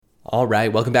All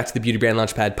right, welcome back to the Beauty Brand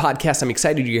Launchpad podcast. I'm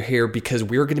excited you're here because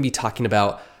we're going to be talking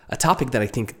about a topic that I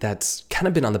think that's kind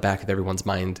of been on the back of everyone's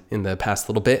mind in the past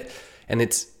little bit, and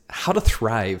it's how to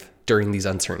thrive during these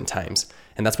uncertain times.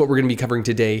 And that's what we're going to be covering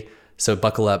today, so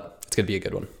buckle up. It's going to be a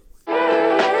good one.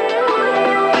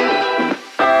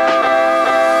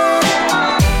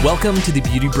 Welcome to the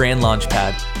Beauty Brand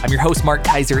Launchpad. I'm your host, Mark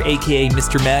Kaiser, aka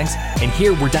Mr. Mags, and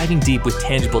here we're diving deep with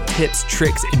tangible tips,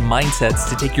 tricks, and mindsets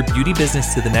to take your beauty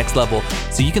business to the next level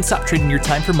so you can stop trading your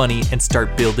time for money and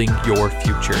start building your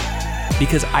future.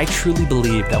 Because I truly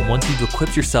believe that once you've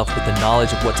equipped yourself with the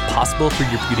knowledge of what's possible for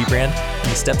your beauty brand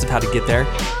and the steps of how to get there,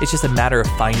 it's just a matter of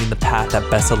finding the path that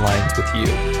best aligns with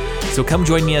you. So come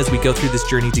join me as we go through this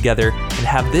journey together and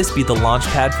have this be the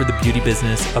launchpad for the beauty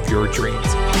business of your dreams.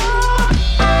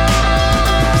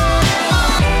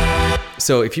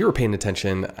 So if you were paying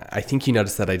attention, I think you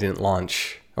noticed that I didn't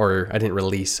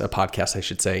release a podcast, I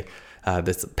should say,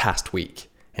 this past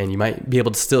week. And you might be able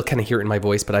to still kind of hear it in my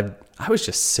voice, but I was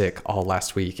just sick all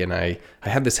last week, and I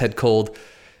had this head cold,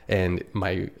 and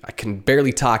I can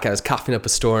barely talk. I was coughing up a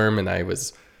storm, and I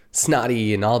was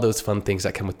snotty, and all those fun things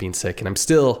that come with being sick. And I'm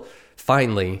still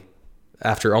finally,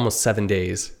 after almost 7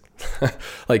 days,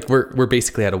 like we're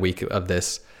basically at a week of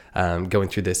this, going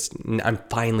through this. I'm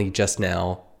finally just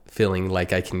now feeling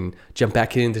like I can jump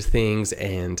back into things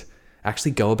and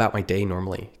actually go about my day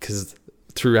normally. Because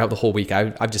throughout the whole week,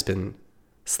 I've just been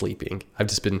sleeping. I've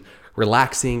just been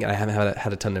relaxing, and I haven't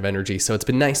had a ton of energy. So it's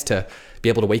been nice to be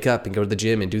able to wake up and go to the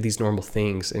gym and do these normal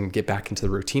things and get back into the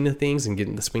routine of things and get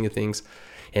in the swing of things.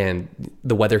 And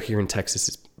the weather here in Texas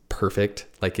is perfect.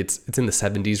 Like it's in the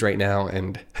 70s right now,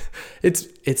 and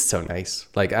it's so nice.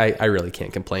 Like I really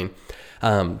can't complain.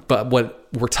 But what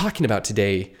we're talking about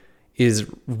today is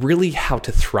really how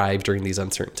to thrive during these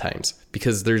uncertain times,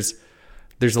 because there's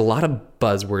a lot of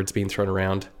buzzwords being thrown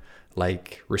around,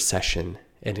 like recession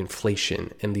and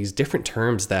inflation and these different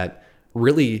terms that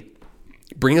really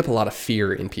bring up a lot of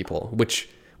fear in people, which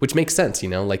makes sense,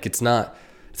 like it's not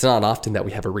often that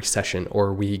we have a recession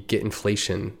or we get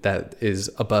inflation that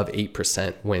is above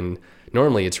 8% when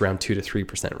normally it's around 2 to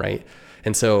 3%, right?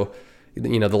 And so,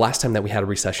 the last time that we had a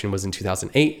recession was in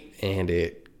 2008, and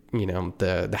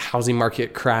the housing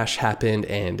market crash happened,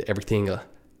 and everything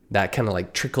that kind of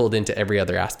like trickled into every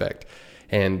other aspect.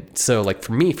 And so like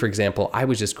for me, for example, I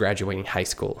was just graduating high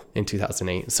school in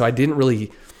 2008. So I didn't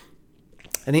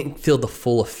feel the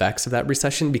full effects of that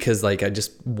recession, because like I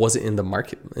just wasn't in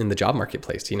the job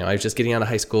marketplace. I was just getting out of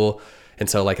high school. And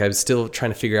so like I was still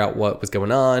trying to figure out what was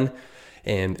going on.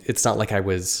 And it's not like I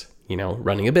was,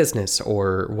 running a business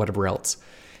or whatever else.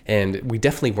 And we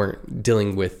definitely weren't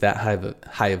dealing with that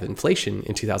high of inflation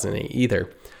in 2008 either.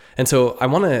 And so I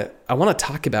want to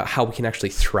talk about how we can actually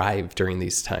thrive during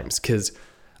these times, because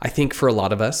I think for a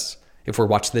lot of us, if we're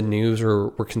watching the news or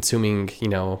we're consuming,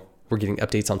 we're getting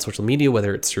updates on social media,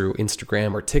 whether it's through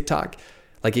Instagram or TikTok,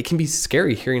 like it can be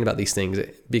scary hearing about these things,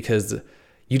 because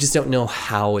you just don't know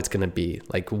how it's going to be.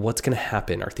 Like, what's going to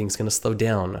happen? Are things going to slow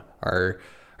down? Are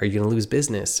you going to lose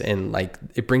business? And like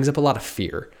it brings up a lot of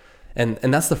fear. And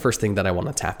that's the first thing that I want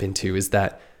to tap into, is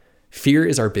that fear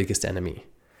is our biggest enemy.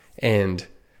 And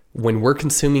when we're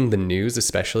consuming the news,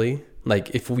 especially, like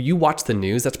if you watch the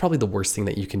news, that's probably the worst thing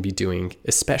that you can be doing,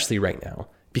 especially right now,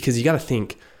 because you got to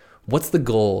think, what's the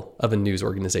goal of a news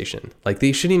organization? Like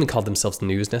they shouldn't even call themselves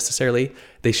news necessarily.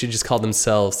 They should just call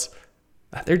themselves,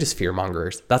 they're just fear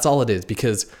mongers. That's all it is,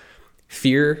 because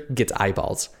fear gets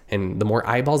eyeballs, and the more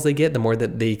eyeballs they get, the more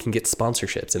that they can get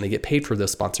sponsorships, and they get paid for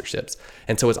those sponsorships.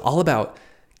 And so it's all about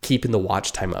keeping the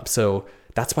watch time up. So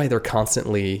that's why they're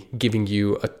constantly giving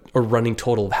you a running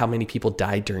total of how many people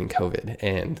died during COVID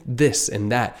and this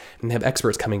and that, and they have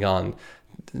experts coming on,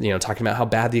 talking about how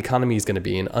bad the economy is going to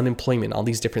be and unemployment, all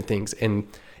these different things. And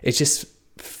it's just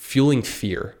fueling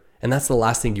fear. And that's the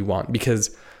last thing you want,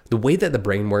 because the way that the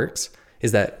brain works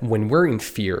is that when we're in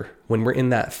fear, when we're in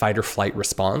that fight or flight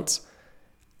response,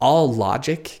 all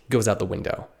logic goes out the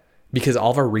window, because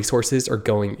all of our resources are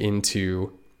going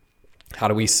into how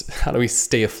do we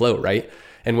stay afloat, right?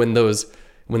 And when those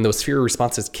fear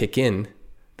responses kick in,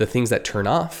 the things that turn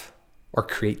off are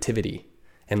creativity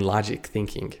and logic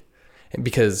thinking. And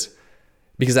because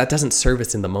that doesn't serve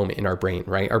us in the moment in our brain,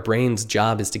 right? Our brain's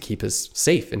job is to keep us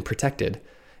safe and protected.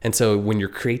 And so when your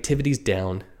creativity's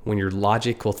down, when your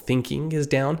logical thinking is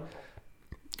down,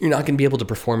 you're not going to be able to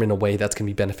perform in a way that's going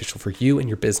to be beneficial for you and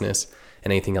your business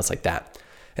and anything else like that.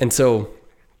 And so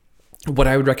what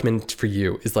I would recommend for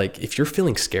you is, like, if you're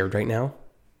feeling scared right now,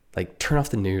 like, turn off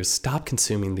the news, stop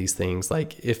consuming these things.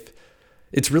 Like, if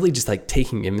it's really just like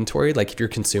taking inventory, like if you're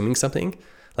consuming something,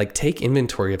 like take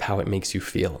inventory of how it makes you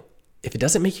feel. if it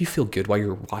doesn't make you feel good while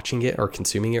you're watching it or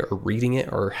consuming it or reading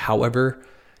it or however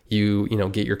you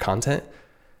get your content,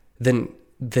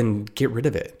 then get rid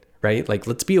of it, right? Like,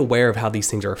 let's be aware of how these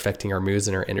things are affecting our moods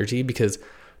and our energy, because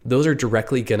those are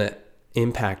directly going to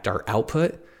impact our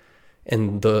output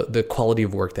and the quality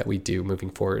of work that we do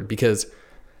moving forward. Because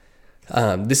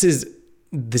this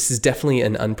is definitely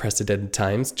an unprecedented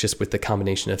times, just with the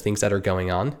combination of things that are going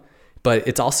on, but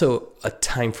it's also a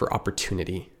time for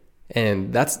opportunity.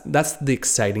 And that's the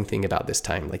exciting thing about this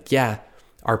time. Like, yeah,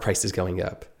 our price is going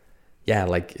up. Yeah,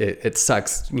 like it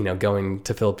sucks, going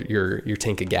to fill up your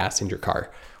tank of gas in your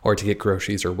car or to get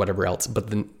groceries or whatever else.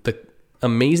 But the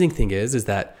amazing thing is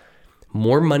that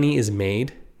more money is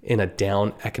made in a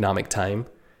down economic time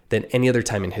than any other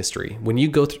time in history. When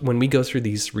we go through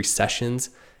these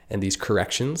recessions and these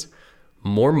corrections,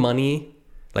 more money,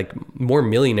 like more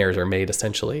millionaires are made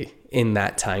essentially in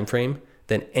that time frame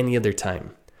than any other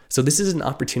time. So this is an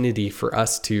opportunity for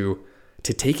us to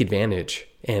take advantage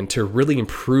and to really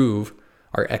improve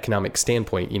our economic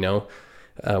standpoint,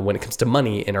 when it comes to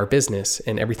money and our business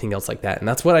and everything else like that. And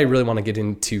that's what I really want to get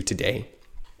into today.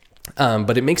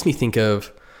 But it makes me think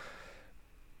of,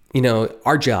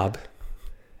 our job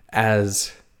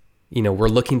as, we're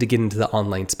looking to get into the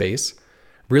online space.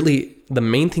 Really, the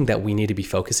main thing that we need to be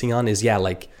focusing on is,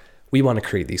 we want to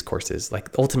create these courses. Like,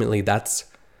 ultimately, that's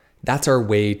our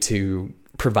way to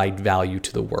provide value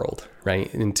to the world,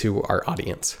 right? And to our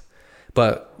audience.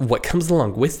 But what comes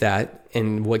along with that,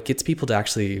 and what gets people to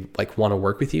actually want to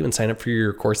work with you and sign up for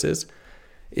your courses,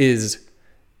 is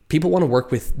people want to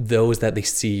work with those that they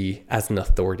see as an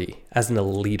authority, as a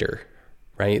leader,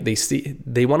 right?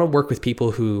 They want to work with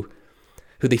people who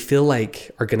they feel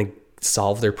like are going to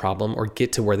solve their problem or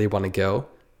get to where they want to go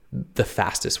the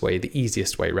fastest way, the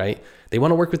easiest way, right? They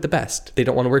want to work with the best. They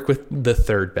don't want to work with the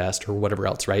third best or whatever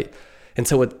else, right? And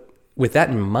so with that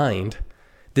in mind,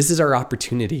 this is our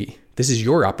opportunity. This is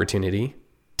your opportunity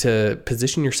to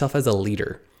position yourself as a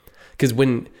leader. Because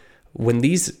when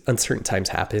these uncertain times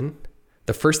happen,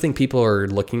 the first thing people are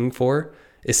looking for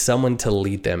is someone to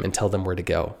lead them and tell them where to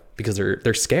go, because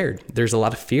they're scared. There's a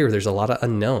lot of fear. There's a lot of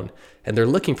unknown. And they're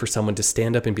looking for someone to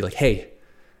stand up and be like, hey,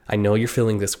 I know you're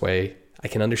feeling this way. I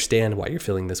can understand why you're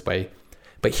feeling this way,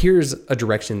 but here's a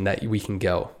direction that we can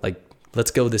go. Like,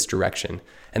 let's go this direction.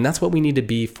 And that's what we need to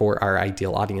be for our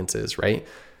ideal audiences, right?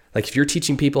 Like, if you're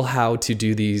teaching people how to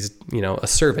do these, a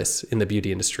service in the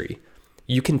beauty industry,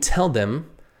 you can tell them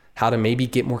how to maybe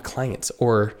get more clients,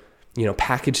 or,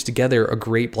 package together a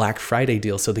great Black Friday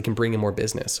deal so they can bring in more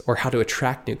business, or how to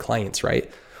attract new clients,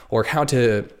 right? Or how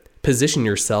to position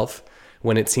yourself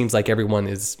when it seems like everyone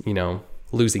is,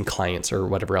 losing clients or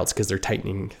whatever else because they're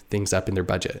tightening things up in their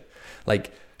budget.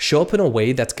 Like, show up in a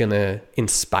way that's going to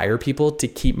inspire people to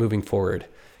keep moving forward,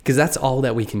 because that's all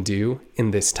that we can do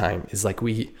in this time. Is like,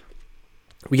 we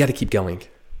got to keep going.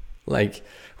 Like,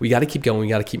 we got to keep going. We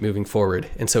got to keep moving forward.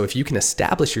 And so if you can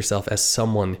establish yourself as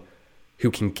someone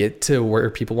who can get to where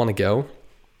people want to go,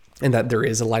 and that there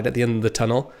is a light at the end of the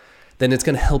tunnel, then it's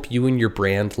going to help you and your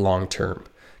brand long term.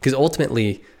 Because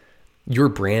ultimately, your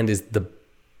brand is the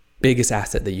biggest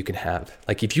asset that you can have.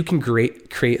 Like, if you can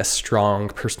create a strong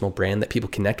personal brand that people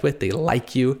connect with, they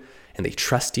like you and they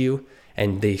trust you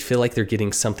and they feel like they're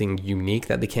getting something unique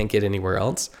that they can't get anywhere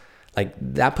else, like,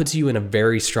 that puts you in a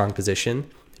very strong position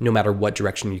no matter what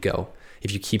direction you go.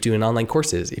 If you keep doing online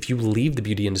courses, if you leave the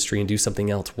beauty industry and do something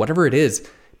else, whatever it is,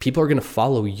 people are going to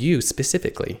follow you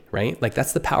specifically, right? Like,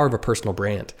 that's the power of a personal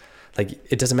brand. Like,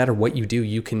 it doesn't matter what you do,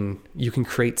 you can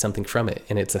create something from it,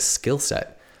 and it's a skill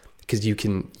set. Because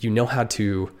you know how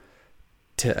to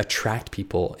attract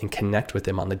people and connect with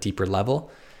them on a deeper level.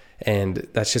 And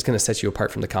that's just going to set you apart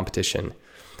from the competition.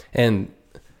 And,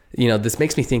 this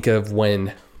makes me think of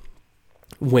when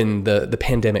the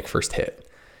pandemic first hit.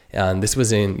 This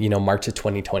was in, March of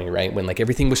 2020, right? When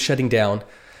everything was shutting down.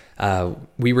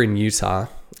 We were in Utah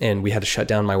and we had to shut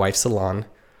down my wife's salon.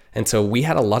 And so we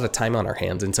had a lot of time on our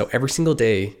hands. And so every single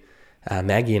day,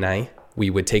 Maggie and I, we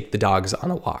would take the dogs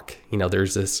on a walk.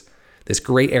 There's this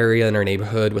great area in our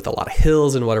neighborhood with a lot of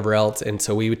hills and whatever else. And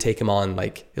so we would take them on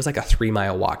it was like a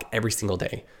 3-mile walk every single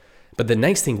day. But the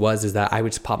nice thing is that I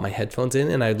would just pop my headphones in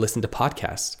and I'd listen to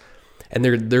podcasts. And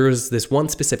there was this one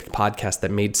specific podcast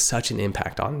that made such an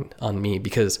impact on me,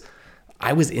 because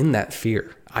I was in that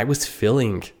fear. I was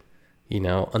feeling,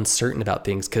 uncertain about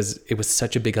things because it was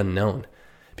such a big unknown.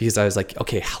 Because I was like,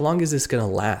 okay, how long is this going to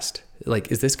last?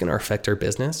 Like, is this going to affect our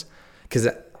business? Because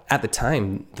at the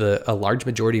time, a large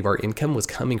majority of our income was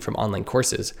coming from online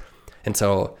courses. And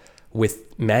so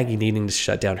with Maggie needing to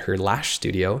shut down her lash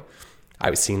studio, I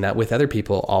was seeing that with other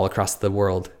people all across the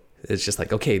world. It's just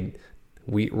like, okay,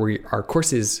 our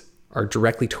courses are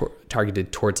directly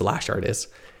targeted towards lash artists,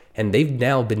 and they've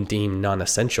now been deemed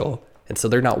non-essential. And so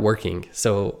they're not working.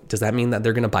 So does that mean that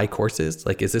they're going to buy courses?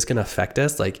 Like, is this going to affect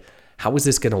us? Like, how is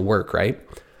this going to work? Right.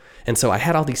 And so I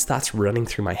had all these thoughts running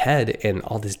through my head and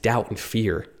all this doubt and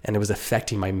fear, and it was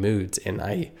affecting my moods. And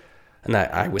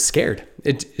I was scared.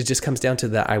 It just comes down to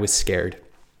that. I was scared,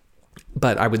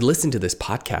 but I would listen to this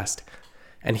podcast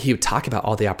and he would talk about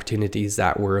all the opportunities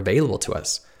that were available to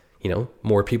us.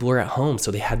 More people were at home, so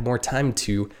they had more time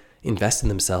to invest in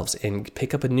themselves and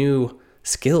pick up a new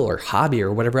skill or hobby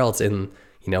or whatever else. And,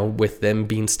 with them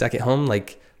being stuck at home,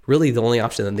 like really the only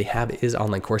option that they have is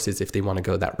online courses if they want to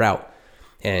go that route.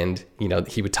 And,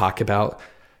 he would talk about,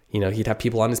 he'd have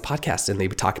people on his podcast and they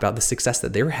would talk about the success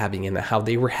that they were having and how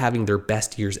they were having their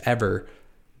best years ever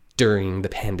during the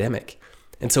pandemic.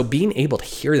 And so being able to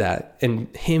hear that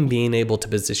and him being able to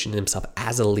position himself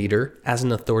as a leader, as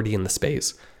an authority in the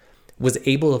space, was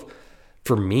able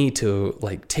for me to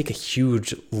like take a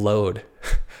huge load.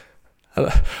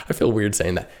 I feel weird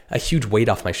saying that, a huge weight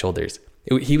off my shoulders.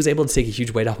 He was able to take a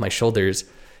huge weight off my shoulders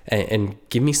and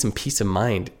give me some peace of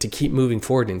mind to keep moving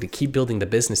forward and to keep building the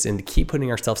business and to keep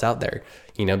putting ourselves out there,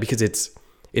 because it's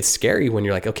scary when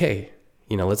you're like, okay,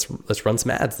 let's run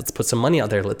some ads. Let's put some money out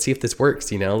there. Let's see if this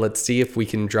works. Let's see if we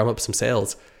can drum up some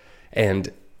sales.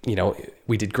 And,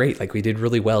 we did great. Like we did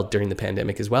really well during the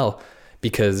pandemic as well,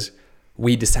 because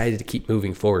we decided to keep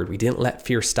moving forward. We didn't let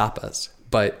fear stop us,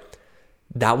 but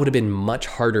that would have been much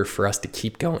harder for us to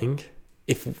keep going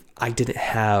if I didn't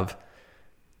have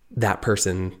that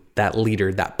person, that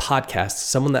leader, that podcast,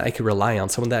 someone that I could rely on,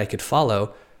 someone that I could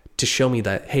follow to show me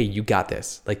that, hey, you got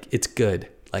this. Like, it's good.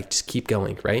 Like, just keep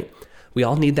going, right? We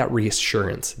all need that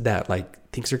reassurance that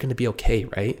like things are going to be okay,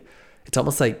 right? It's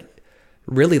almost like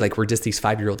really like we're just these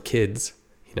 5-year-old kids,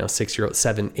 6-year-old,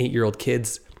 7, 8-year-old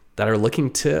kids that are looking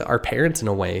to our parents in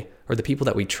a way, or the people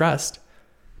that we trust,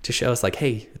 to show us like,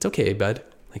 hey, it's okay, bud.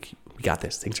 Like, we got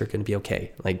this. Things are going to be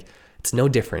okay. Like, it's no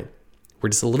different. We're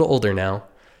just a little older now,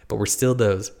 but we're still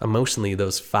those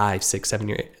 5, 6, 7,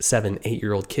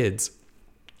 8-year-old kids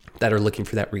that are looking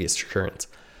for that reassurance.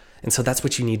 And so that's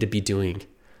what you need to be doing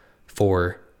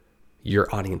for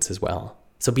your audience as well.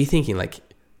 So be thinking like,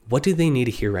 what do they need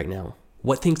to hear right now?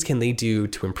 What things can they do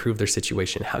to improve their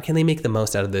situation? How can they make the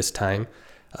most out of this time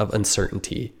of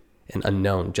uncertainty and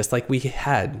unknown, just like we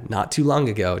had not too long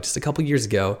ago, just a couple years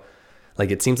ago? Like,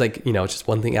 it seems like, just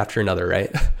one thing after another,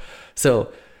 right?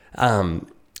 So, and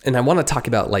I want to talk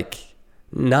about like,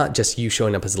 not just you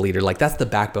showing up as a leader, like that's the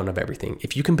backbone of everything.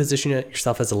 If you can position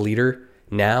yourself as a leader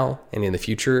now and in the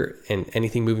future and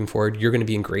anything moving forward, you're going to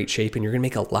be in great shape and you're going to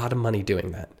make a lot of money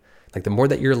doing that. Like, the more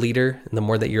that you're a leader and the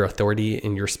more that you're authority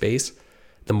in your space,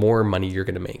 the more money you're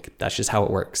going to make. That's just how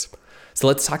it works. So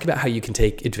let's talk about how you can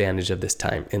take advantage of this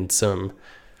time and some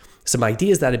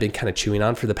ideas that I've been kind of chewing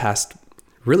on for the past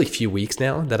really few weeks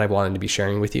now that I wanted to be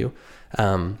sharing with you.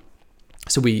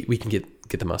 So we can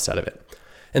get the most out of it.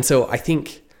 And so I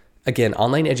think, again,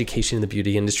 online education in the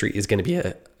beauty industry is going to be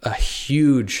a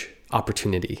huge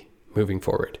opportunity moving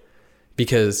forward,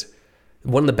 because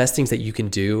one of the best things that you can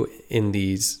do in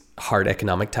these hard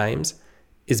economic times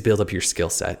is build up your skill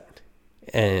set.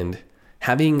 And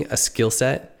having a skill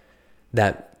set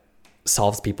that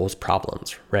solves people's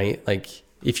problems, right? Like,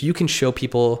 if you can show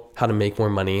people how to make more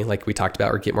money, like we talked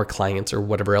about, or get more clients or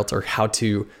whatever else, or how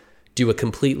to do a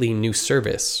completely new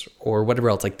service or whatever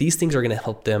else, like these things are going to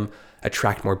help them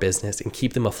attract more business and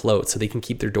keep them afloat so they can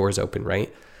keep their doors open,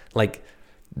 right? Like,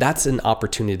 that's an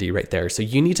opportunity right there. So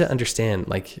you need to understand,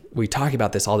 like we talk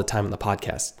about this all the time on the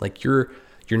podcast, like you're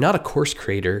not a course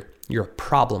creator, you're a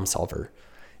problem solver.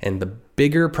 And the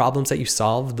bigger problems that you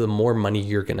solve, the more money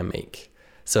you're going to make.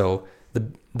 So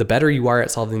the better you are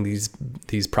at solving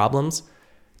these problems,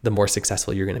 the more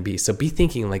successful you're going to be. So be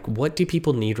thinking like, what do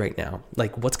people need right now?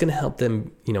 Like, what's going to help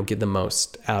them, get the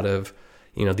most out of,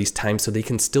 these times so they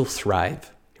can still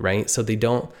thrive, right? So they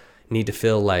don't need to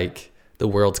feel like the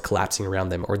world's collapsing around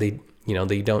them, or they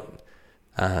don't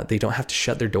have to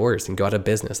shut their doors and go out of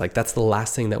business. Like, that's the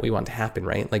last thing that we want to happen,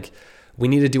 right? Like, we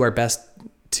need to do our best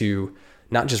to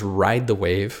not just ride the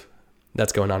wave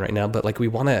that's going on right now, but like we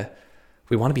want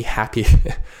to be happy.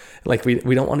 Like we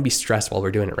don't want to be stressed while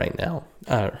we're doing it right now.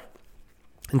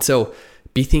 And so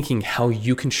be thinking how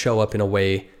you can show up in a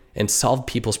way and solve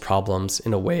people's problems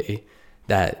in a way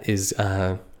that is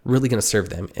really going to serve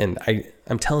them. And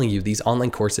I'm telling you, these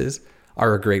online courses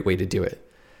are a great way to do it.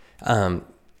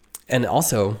 And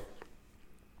also,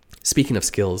 speaking of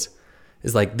skills,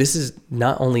 is like, this is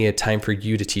not only a time for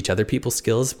you to teach other people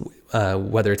skills,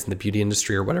 whether it's in the beauty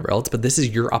industry or whatever else, but this is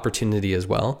your opportunity as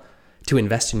well to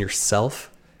invest in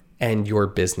yourself and your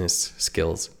business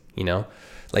skills.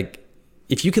 Like,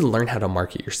 if you can learn how to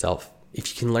market yourself,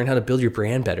 if you can learn how to build your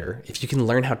brand better, if you can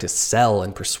learn how to sell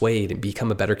and persuade and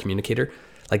become a better communicator,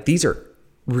 like these are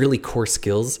really core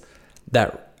skills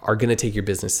that are going to take your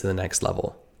business to the next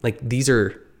level. Like these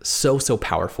are so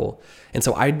powerful. And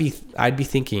so I'd be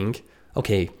thinking,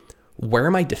 okay, where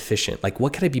am I deficient? Like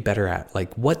what could I be better at?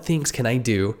 Like what things can I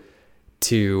do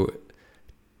to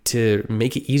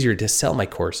make it easier to sell my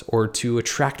course or to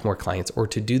attract more clients or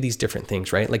to do these different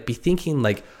things, right? Like be thinking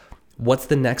like, what's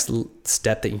the next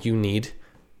step that you need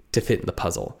to fit in the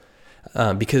puzzle?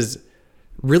 Because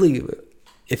really,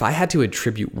 if I had to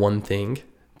attribute one thing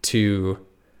to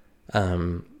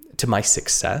my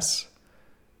success,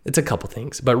 it's a couple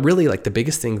things, but really like the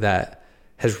biggest thing that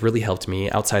has really helped me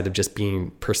outside of just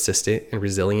being persistent and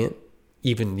resilient,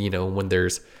 even, when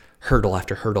there's hurdle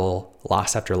after hurdle,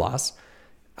 loss after loss,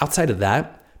 outside of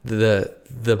that,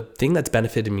 the thing that's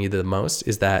benefited me the most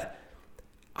is that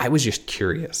I was just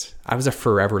curious. I was a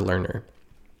forever learner.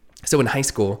 So in high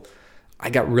school, I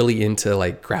got really into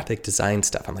like graphic design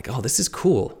stuff. I'm like, oh, this is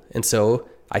cool. And so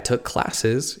I took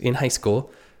classes in high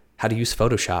school, how to use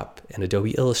Photoshop and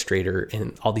Adobe Illustrator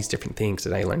and all these different things.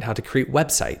 And I learned how to create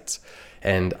websites.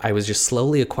 And I was just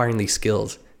slowly acquiring these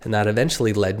skills. And that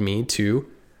eventually led me to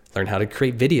learn how to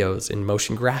create videos and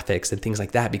motion graphics and things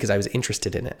like that because I was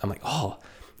interested in it. I'm like, oh,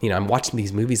 I'm watching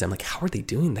these movies. I'm like, how are they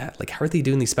doing that? Like, how are they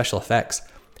doing these special effects?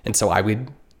 And so I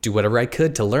would do whatever I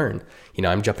could to learn.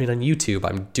 I'm jumping on YouTube.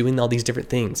 I'm doing all these different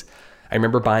things. I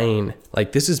remember buying,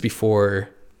 like, this is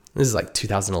like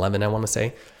 2011, I want to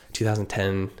say,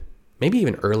 2010, maybe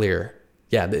even earlier.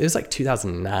 Yeah, it was like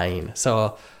 2009.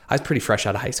 So I was pretty fresh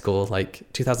out of high school, like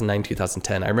 2009,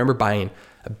 2010. I remember buying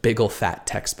a big old fat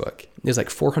textbook. It was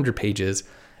like 400 pages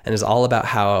and it's all about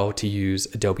how to use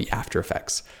Adobe After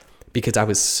Effects because I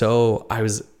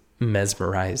was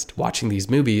mesmerized watching these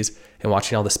movies and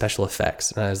watching all the special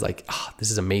effects. And I was like, oh, this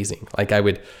is amazing. Like I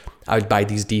would buy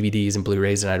these DVDs and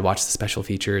Blu-rays and I'd watch the special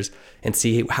features and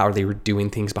see how they were doing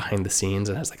things behind the scenes.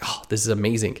 And I was like, oh, this is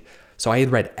amazing. So I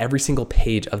had read every single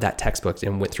page of that textbook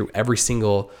and went through every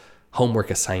single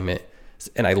homework assignment.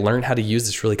 And I learned how to use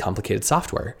this really complicated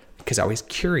software because I was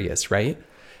curious, right?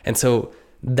 And so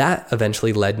that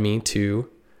eventually led me to,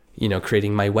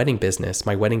 creating my wedding business,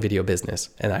 my wedding video business.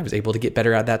 And I was able to get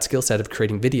better at that skill set of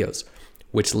creating videos,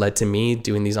 which led to me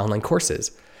doing these online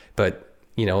courses. But,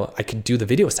 I could do the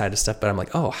video side of stuff, but I'm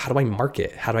like, oh, how do I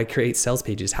market? How do I create sales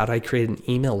pages? How do I create an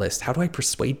email list? How do I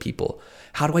persuade people?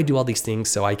 How do I do all these things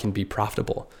so I can be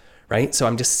profitable, right? So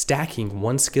I'm just stacking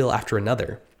one skill after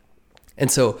another. And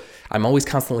so I'm always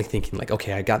constantly thinking like,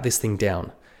 okay, I got this thing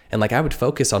down. And like I would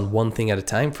focus on one thing at a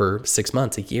time for 6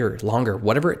 months, a year, longer,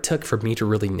 whatever it took for me to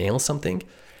really nail something.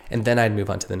 And then I'd move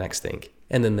on to the next thing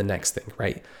and then the next thing,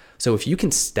 right? So if you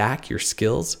can stack your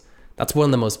skills, that's one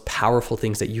of the most powerful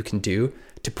things that you can do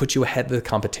to put you ahead of the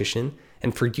competition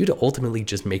and for you to ultimately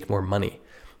just make more money.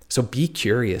 So be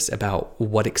curious about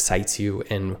what excites you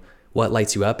and what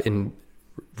lights you up and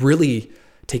really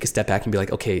take a step back and be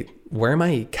like, okay, where am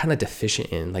I kind of deficient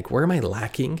in? Like, where am I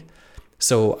lacking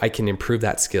so I can improve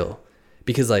that skill?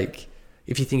 Because like,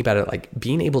 if you think about it, like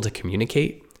being able to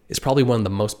communicate is probably one of the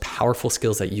most powerful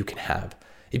skills that you can have.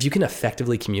 If you can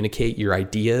effectively communicate your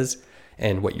ideas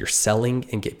and what you're selling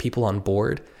and get people on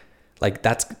board, like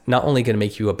that's not only going to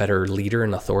make you a better leader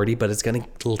and authority, but it's going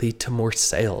to lead to more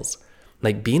sales.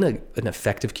 Like being an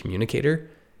effective communicator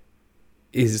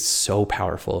is so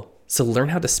powerful. So learn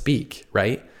how to speak,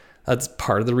 right? That's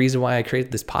part of the reason why I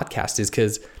created this podcast is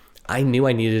because I knew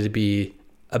I needed to be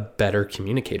a better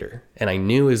communicator and I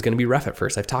knew it was going to be rough at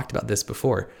first. I've talked about this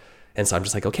before. And so I'm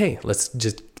just like, okay, let's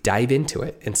just dive into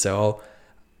it. And so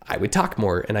I would talk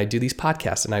more and I'd do these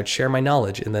podcasts and I'd share my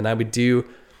knowledge. And then I would do,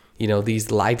 these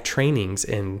live trainings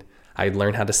and I'd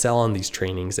learn how to sell on these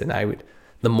trainings. And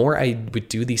the more I would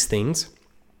do these things,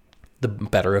 the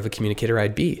better of a communicator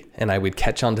I'd be. And I would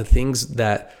catch on to things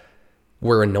that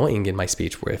were annoying in my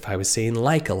speech, where if I was saying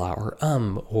like a lot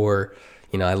or,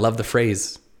 I love the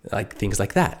phrase, like things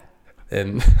like that.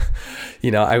 And,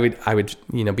 I would,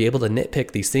 be able to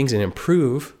nitpick these things and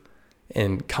improve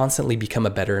and constantly become a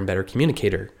better and better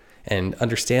communicator and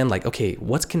understand like, okay,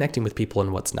 what's connecting with people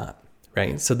and what's not,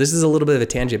 right? So this is a little bit of a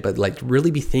tangent, but like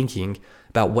really be thinking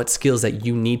about what skills that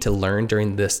you need to learn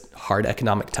during this hard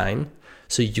economic time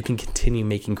so you can continue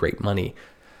making great money.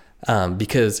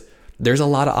 Because there's a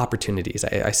lot of opportunities.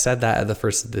 I said that at the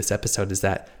first of this episode is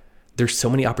that there's so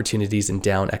many opportunities in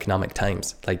down economic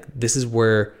times. Like this is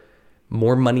where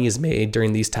more money is made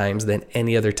during these times than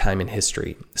any other time in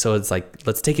history. So it's like,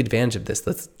 let's take advantage of this.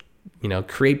 Let's,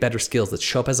 create better skills. Let's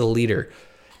show up as a leader.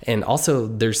 And also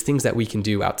there's things that we can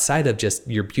do outside of just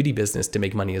your beauty business to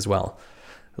make money as well.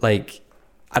 Like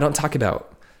I don't talk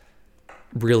about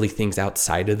really things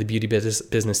outside of the beauty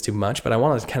business too much, but I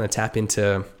want to kind of tap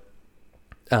into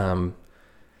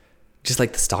just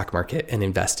like the stock market and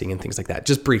investing and things like that,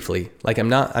 just briefly. Like I'm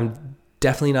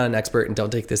definitely not an expert, and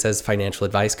don't take this as financial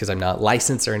advice because I'm not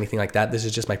licensed or anything like that. This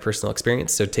is just my personal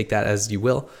experience. So take that as you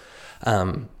will.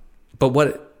 But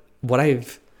what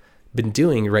I've been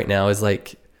doing right now is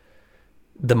like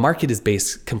the market is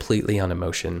based completely on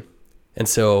emotion. And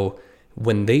so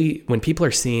when people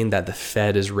are seeing that the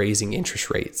Fed is raising interest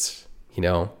rates,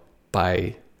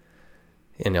 by,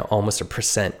 almost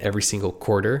 1% every single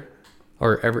quarter,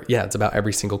 it's about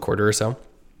every single quarter or so.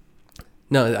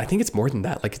 No, I think it's more than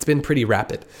that. Like it's been pretty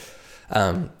rapid.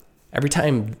 Every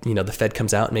time, the Fed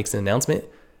comes out and makes an announcement,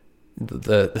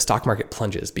 the stock market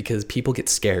plunges because people get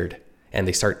scared and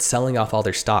they start selling off all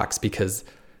their stocks because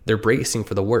they're bracing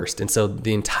for the worst. And so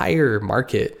the entire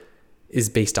market is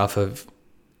based off of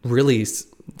really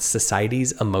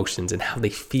society's emotions and how they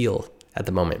feel at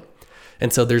the moment.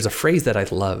 And so there's a phrase that I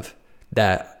love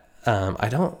that I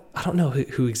don't know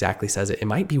who exactly says it. It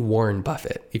might be Warren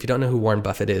Buffett. If you don't know who Warren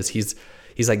Buffett is, he's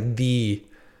like the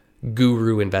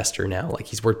guru investor now. Like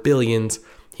he's worth billions.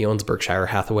 He owns Berkshire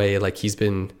Hathaway. Like he's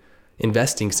been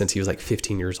investing since he was like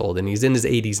 15 years old, and he's in his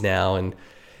 80s now.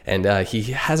 And he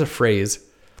has a phrase.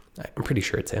 I'm pretty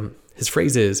sure it's him. His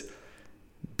phrase is,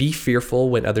 be fearful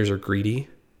when others are greedy,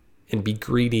 and be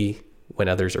greedy when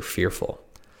others are fearful.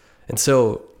 And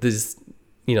so this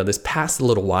past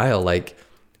little while, like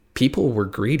people were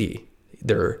greedy.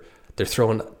 They're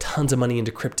throwing tons of money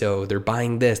into crypto. They're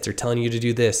buying this. They're telling you to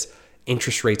do this.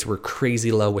 Interest rates were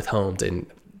crazy low with homes, and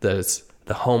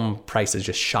the home prices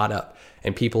just shot up,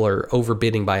 and people are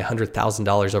overbidding by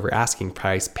 $100,000 over asking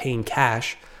price, paying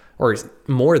cash, or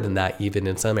more than that even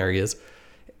in some areas,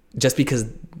 just because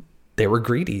they were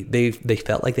greedy. They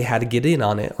felt like they had to get in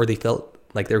on it, or they felt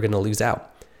like they were going to lose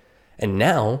out. And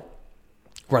now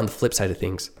we're on the flip side of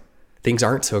things. Things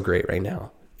aren't so great right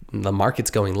now. The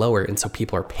market's going lower, and so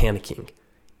people are panicking.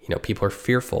 People are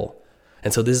fearful.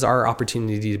 And so this is our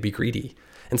opportunity to be greedy.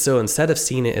 And so instead of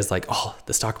seeing it as like, oh,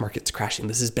 the stock market's crashing,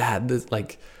 this is bad,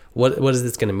 what is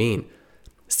this going to mean?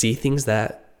 See things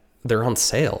that they're on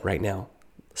sale right now.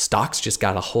 Stocks just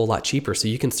got a whole lot cheaper, so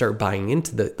you can start buying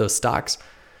into those stocks,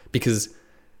 because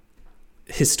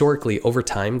historically over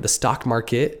time, the stock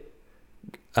market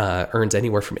earns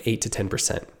anywhere from 8 to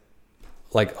 10%.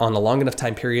 Like on a long enough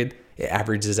time period, it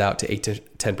averages out to 8 to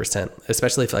 10%,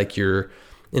 especially if like you're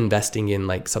investing in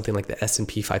like something like the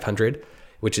S&P 500,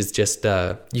 which is just,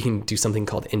 you can do something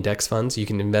called index funds. You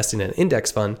can invest in an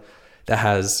index fund that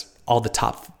has all the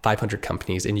top 500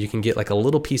 companies, and you can get like a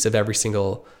little piece of every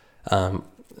single one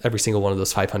of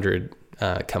those 500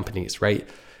 companies, right?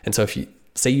 And so if you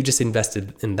say you just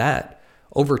invested in that,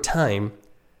 over time,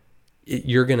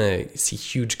 you're going to see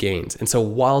huge gains. And so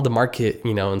while the market,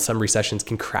 in some recessions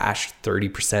can crash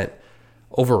 30%,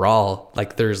 overall,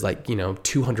 like there's like,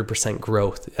 200%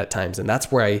 growth at times. And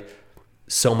that's where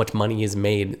so much money is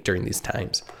made during these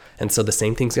times. And so the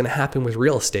same thing's going to happen with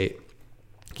real estate.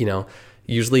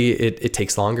 Usually it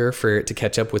takes longer for it to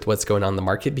catch up with what's going on in the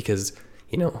market, because,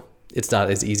 it's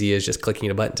not as easy as just clicking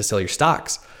a button to sell your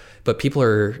stocks. But people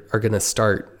are going to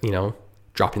start,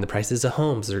 dropping the prices of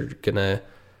homes. They're going to,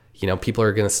 people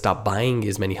are going to stop buying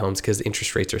as many homes because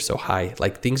interest rates are so high.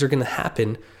 Like things are going to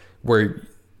happen where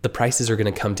the prices are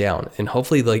going to come down, and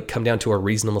hopefully like come down to a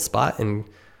reasonable spot, and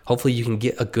hopefully you can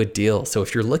get a good deal. So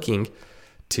if you're looking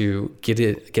to get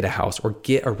a house or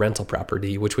get a rental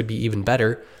property, which would be even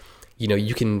better,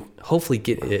 you can hopefully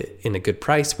get it in a good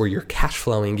price where you're cash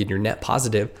flowing and you're net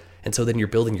positive. And so then you're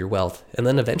building your wealth. And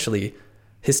then eventually,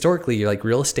 historically, you're like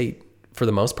real estate, for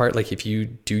the most part, like if you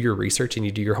do your research and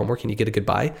you do your homework and you get a good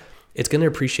buy, it's going to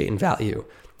appreciate in value.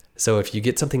 So if you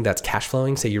get something that's cash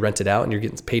flowing, say you rent it out and you're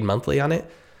getting paid monthly on it,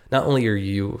 not only are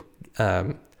you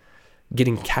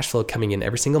getting cash flow coming in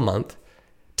every single month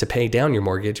to pay down your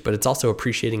mortgage, but it's also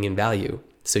appreciating in value.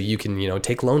 So you can,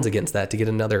 take loans against that to get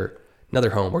another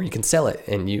home, or you can sell it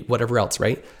and whatever else,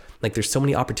 right? Like there's so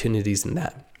many opportunities in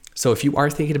that. So if you are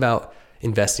thinking about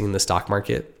investing in the stock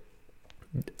market,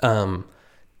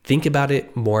 think about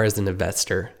it more as an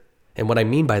investor. And what I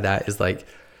mean by that is like,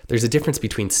 there's a difference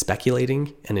between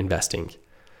speculating and investing.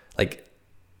 Like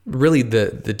really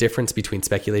the difference between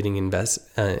speculating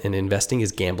and investing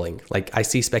is gambling. Like I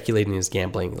see speculating as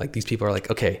gambling. Like these people are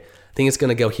like, okay, I think it's going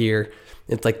to go here.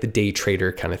 It's like the day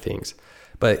trader kind of things.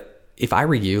 But if I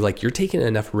were you, like you're taking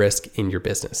enough risk in your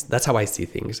business. That's how I see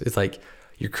things. It's like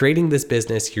you're creating this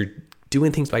business, you're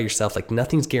doing things by yourself. Like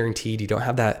nothing's guaranteed. You don't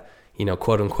have that,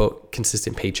 quote unquote,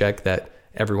 consistent paycheck that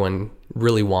everyone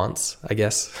really wants, I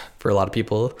guess, for a lot of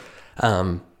people.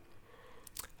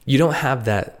 you don't have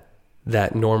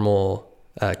that normal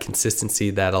consistency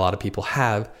that a lot of people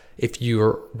have if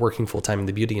you're working full time in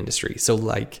the beauty industry. So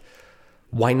like,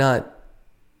 why not,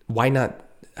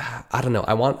 I don't know.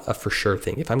 I want a for sure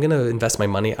thing. If I'm going to invest my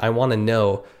money, I want to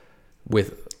know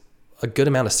with a good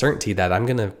amount of certainty that I'm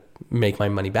going to make my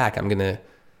money back. I'm going to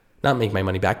not make my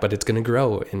money back, but it's going to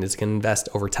grow and it's going to invest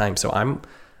over time. So I'm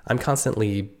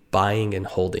constantly buying and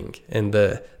holding. And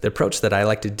the approach that I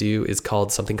like to do is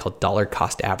something called dollar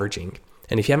cost averaging.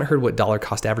 And if you haven't heard what dollar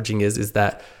cost averaging is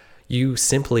that you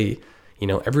simply,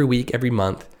 every week, every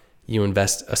month, you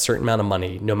invest a certain amount of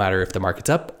money, no matter if the market's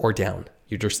up or down.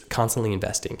 You're just constantly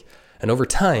investing. And over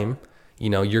time,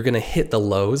 you're going to hit the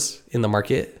lows in the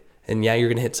market. And yeah, you're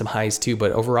going to hit some highs too.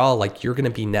 But overall, like, you're going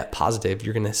to be net positive.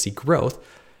 You're going to see growth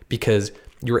because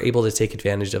you were able to take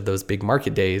advantage of those big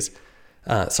market days.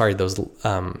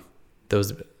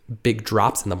 Those big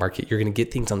drops in the market. You're going to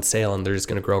get things on sale and they're just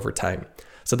going to grow over time.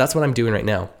 So that's what I'm doing right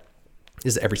now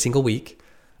is every single week,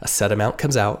 a set amount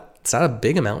comes out. It's not a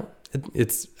big amount.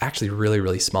 It's actually really,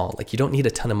 really small. Like, you don't need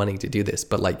a ton of money to do this,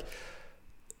 but like,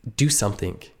 do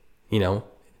something, $10,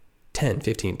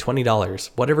 $15, $20,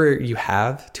 whatever you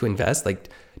have to invest, like,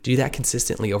 do that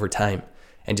consistently over time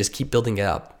and just keep building it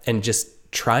up and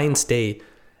just try and stay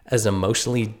as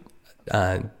emotionally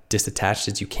disattached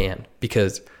as you can,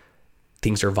 because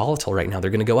things are volatile right now.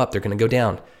 They're going to go up, they're going to go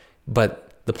down. But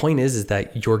the point is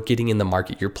that you're getting in the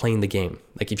market, you're playing the game.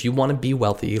 Like, if you want to be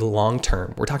wealthy long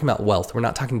term, we're talking about wealth. We're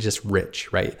not talking just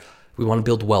rich, right? We want to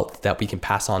build wealth that we can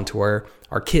pass on to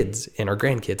our kids and our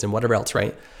grandkids and whatever else,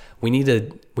 right? We need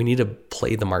to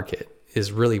play the market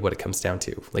is really what it comes down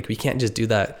to. Like, we can't just do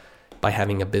that by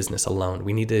having a business alone.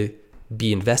 We need to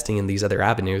be investing in these other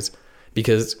avenues,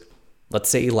 because let's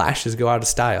say lashes go out of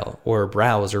style or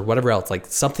brows or whatever else, like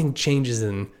something changes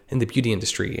in the beauty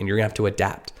industry and you're gonna have to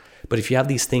adapt. But if you have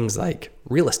these things like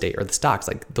real estate or the stocks,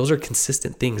 like, those are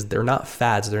consistent things. They're not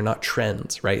fads. They're not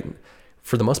trends, right?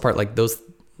 For the most part, like, those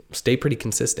stay pretty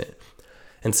consistent.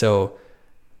 And so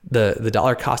the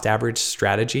dollar cost average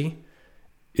strategy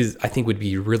I think would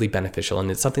be really beneficial. And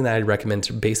it's something that I'd recommend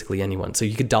to basically anyone. So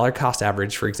you could dollar cost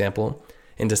average, for example,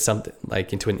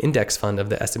 into an index fund of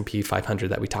the S&P 500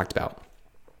 that we talked about,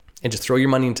 and just throw your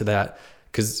money into that,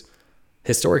 because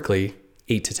historically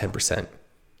 8 to 10%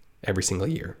 every single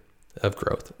year of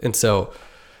growth. And so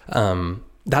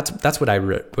that's what I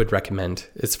would recommend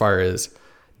as far as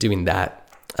doing that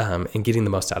and getting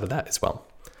the most out of that as well.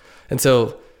 And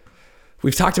so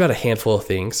we've talked about a handful of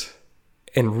things,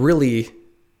 and really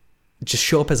just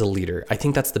show up as a leader. I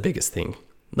think that's the biggest thing.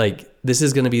 Like, this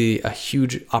is going to be a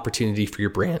huge opportunity for your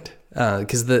brand.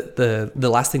 Because the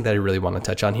last thing that I really want to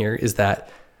touch on here is that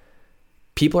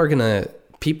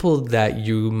people that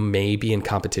you may be in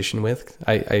competition with,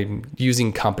 I'm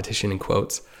using competition in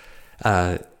quotes,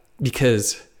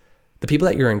 because the people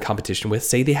that you're in competition with,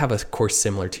 say they have a course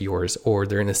similar to yours, or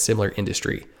they're in a similar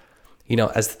industry,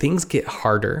 as things get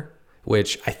harder,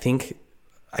 which I think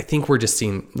we're just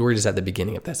at the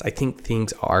beginning of this. I think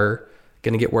things are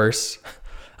going to get worse.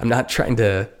 I'm not trying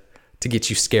to get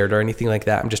you scared or anything like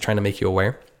that. I'm just trying to make you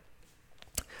aware.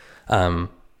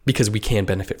 Because we can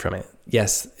benefit from it.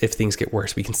 Yes, if things get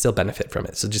worse, we can still benefit from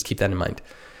it. So just keep that in mind.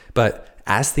 But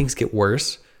as things get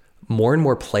worse, more and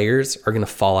more players are going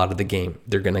to fall out of the game.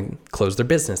 They're going to close their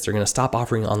business. They're going to stop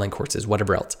offering online courses,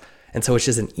 whatever else. And so it's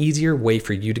just an easier way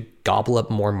for you to gobble up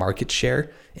more market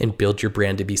share and build your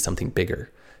brand to be something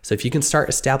bigger. So if you can start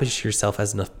establishing yourself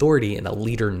as an authority and a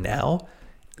leader now,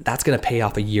 that's going to pay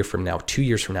off a year from now, 2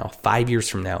 years from now, 5 years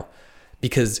from now,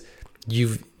 because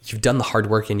you've done the hard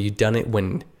work and you've done it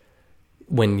when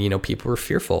people were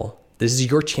fearful. This is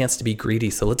your chance to be greedy.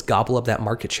 So let's gobble up that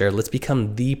market share. Let's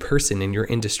become the person in your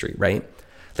industry, right?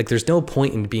 Like, there's no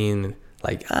point in being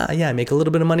like, I make a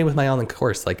little bit of money with my online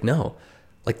course. Like, no,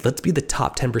 like, let's be the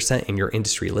top 10% in your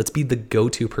industry. Let's be the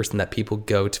go-to person that people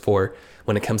go to for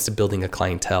when it comes to building a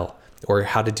clientele, or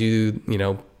how to do,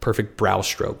 perfect brow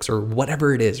strokes, or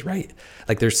whatever it is, right?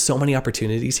 Like, there's so many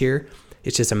opportunities here.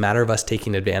 It's just a matter of us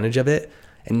taking advantage of it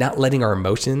and not letting our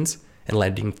emotions and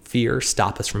letting fear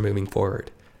stop us from moving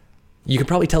forward. You can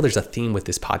probably tell there's a theme with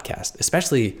this podcast,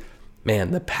 especially,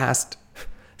 the past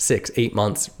 6-8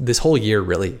 months, this whole year,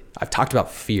 really, I've talked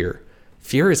about fear.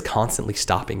 Fear is constantly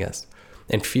stopping us,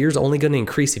 and fear is only going to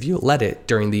increase if you let it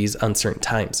during these uncertain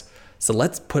times. So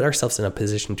let's put ourselves in a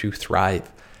position to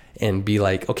thrive and be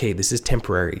like, okay, this is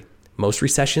temporary. Most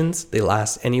recessions, they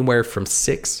last anywhere from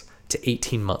 6 to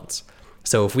 18 months.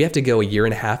 So if we have to go a year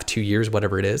and a half, 2 years,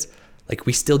 whatever it is, like,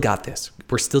 we still got this.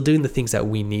 We're still doing the things that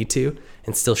we need to,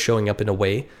 and still showing up in a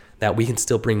way that we can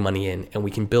still bring money in, and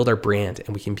we can build our brand,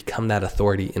 and we can become that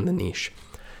authority in the niche.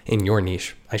 in your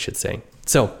niche, I should say.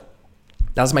 So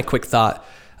that was my quick thought.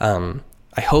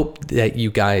 I hope that you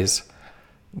guys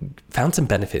found some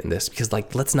benefit in this, because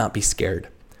like, let's not be scared.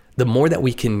 The more that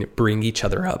we can bring each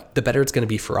other up, the better it's going to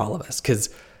be for all of us, because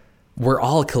we're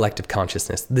all a collective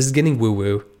consciousness. This is getting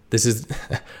woo-woo. This is,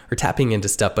 we're tapping into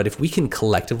stuff, but if we can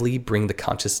collectively bring the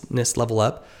consciousness level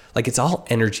up, like it's all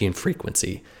energy and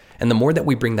frequency. And the more that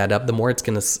we bring that up, the more it's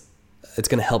going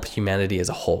to help humanity as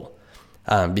a whole.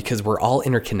 Because we're all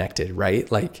interconnected,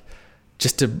 right? Like,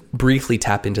 just to briefly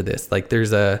tap into this, like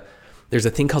there's a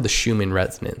thing called the Schumann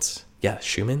resonance. Yeah,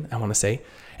 Schumann, I want to say.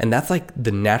 And that's like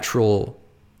the natural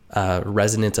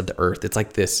resonance of the earth. It's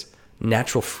like this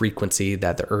natural frequency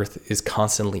that the earth is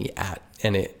constantly at,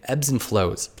 and it ebbs and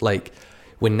flows. Like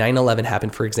when 9/11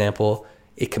 happened, for example,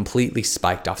 it completely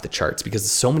spiked off the charts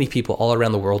because so many people all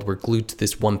around the world were glued to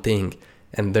this one thing,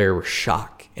 and there was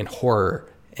shock and horror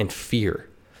and fear.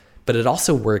 But it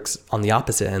also works on the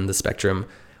opposite end of the spectrum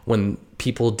when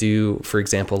people do, for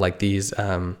example, like these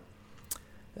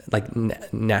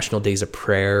national days of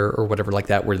prayer or whatever like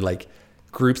that, where like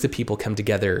groups of people come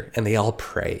together and they all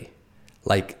pray.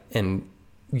 Like, and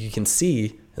you can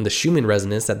see in the Schumann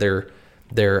resonance that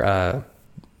they're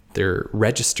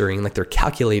registering, like they're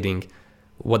calculating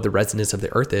what the resonance of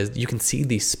the earth is. You can see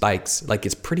these spikes. Like,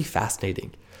 it's pretty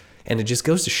fascinating. And it just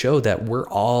goes to show that we're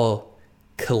all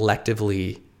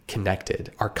collectively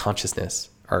connected, our consciousness,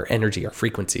 our energy, our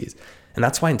frequencies. And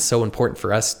that's why it's so important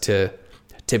for us to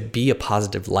be a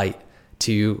positive light,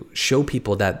 to show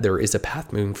people that there is a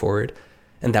path moving forward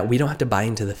and that we don't have to buy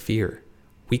into the fear.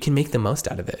 We can make the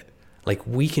most out of it. Like,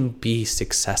 we can be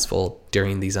successful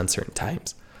during these uncertain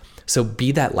times. So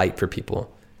be that light for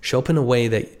people. Show up in a way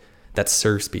that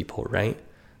serves people, right?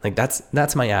 Like,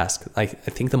 that's my ask. Like,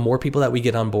 I think the more people that we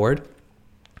get on board,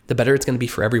 the better it's going to be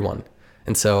for everyone.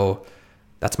 And so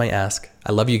that's my ask.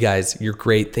 I love you guys. You're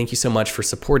great. Thank you so much for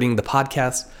supporting the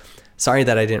podcast. Sorry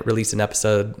that I didn't release an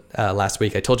episode last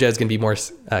week. I told you I was going to be more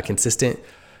consistent,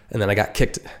 and then I got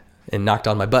kicked and knocked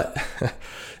on my butt.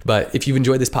 But if you've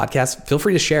enjoyed this podcast, feel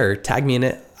free to share, tag me in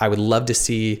it. I would love to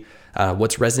see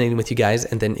what's resonating with you guys.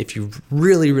 And then if you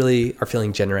really, really are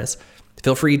feeling generous,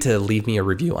 feel free to leave me a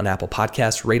review on Apple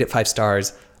Podcasts, rate it 5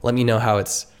 stars. Let me know how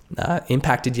it's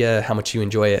impacted you, how much you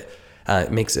enjoy it.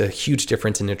 It makes a huge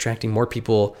difference in attracting more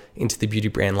people into the Beauty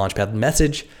Brand Launchpad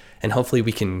message. And hopefully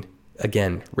we can,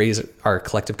 again, raise our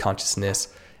collective consciousness,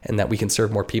 and that we can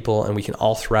serve more people, and we can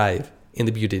all thrive in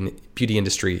the beauty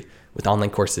industry with online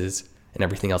courses and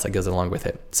everything else that goes along with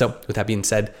it. So with that being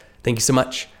said, thank you so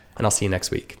much, and I'll see you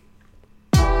next week.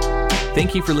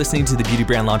 Thank you for listening to the Beauty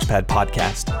Brand Launchpad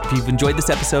podcast. If you've enjoyed this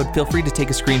episode, feel free to take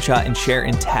a screenshot and share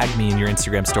and tag me in your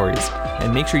Instagram stories.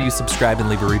 And make sure you subscribe and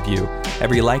leave a review.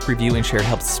 Every like, review, and share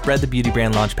helps spread the Beauty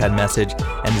Brand Launchpad message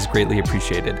and is greatly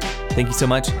appreciated. Thank you so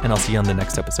much, and I'll see you on the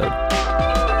next episode.